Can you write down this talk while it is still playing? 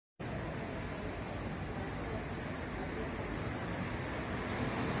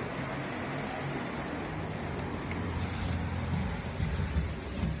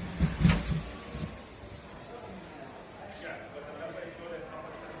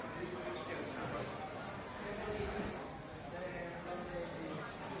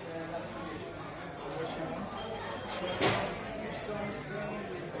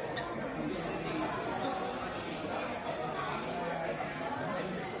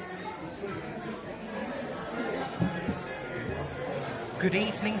Good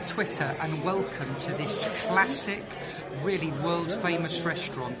evening, Twitter, and welcome to this classic, really world-famous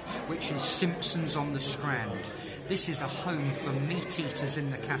restaurant, which is Simpson's on the Strand. This is a home for meat eaters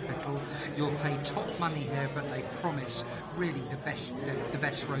in the capital. You'll pay top money here, but they promise really the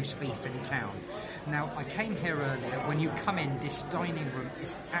best roast beef in town. Now, I came here earlier. When you come in, this dining room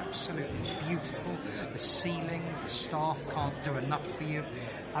is absolutely beautiful. The ceiling, the staff can't do enough for you.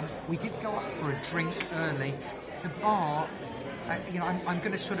 We did go up for a drink early. The bar, I'm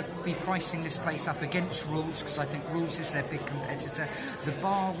going to sort of be pricing this place up against Rules, because I think Rules is their big competitor. The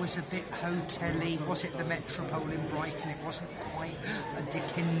bar was a bit hotel-y. Was it the Metropole in Brighton? It wasn't quite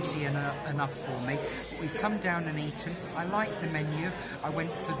Dickensian enough for me. We've come down and eaten. I liked the menu. I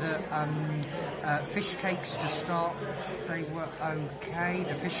went for the fish cakes to start. They were okay.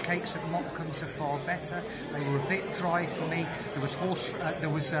 The fish cakes at Motcombe's are far better. They were a bit dry for me. There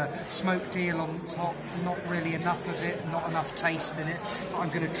was smoked eel on top. Not really enough of it. Not enough taste in it. But I'm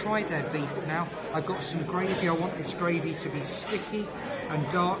going to try their beef now. I've got some gravy. I want this gravy to be sticky and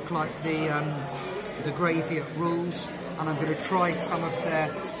dark like the gravy at Rules. And I'm going to try some of their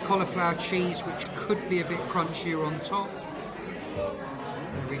cauliflower cheese, which could be a bit crunchier on top.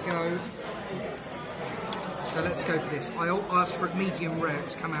 There we go. So let's go for this. I asked for it medium rare.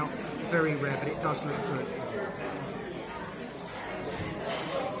 It's come out very rare, but it does look good.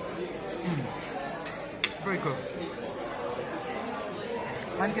 Very good.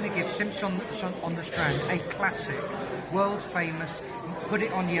 I'm going to give Simpson on the Strand a classic, world famous. Put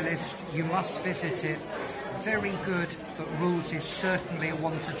it on your list. You must visit it. Very good, but Rules is certainly a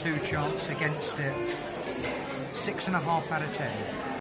 1 to 2 chance against it. 6.5 out of 10.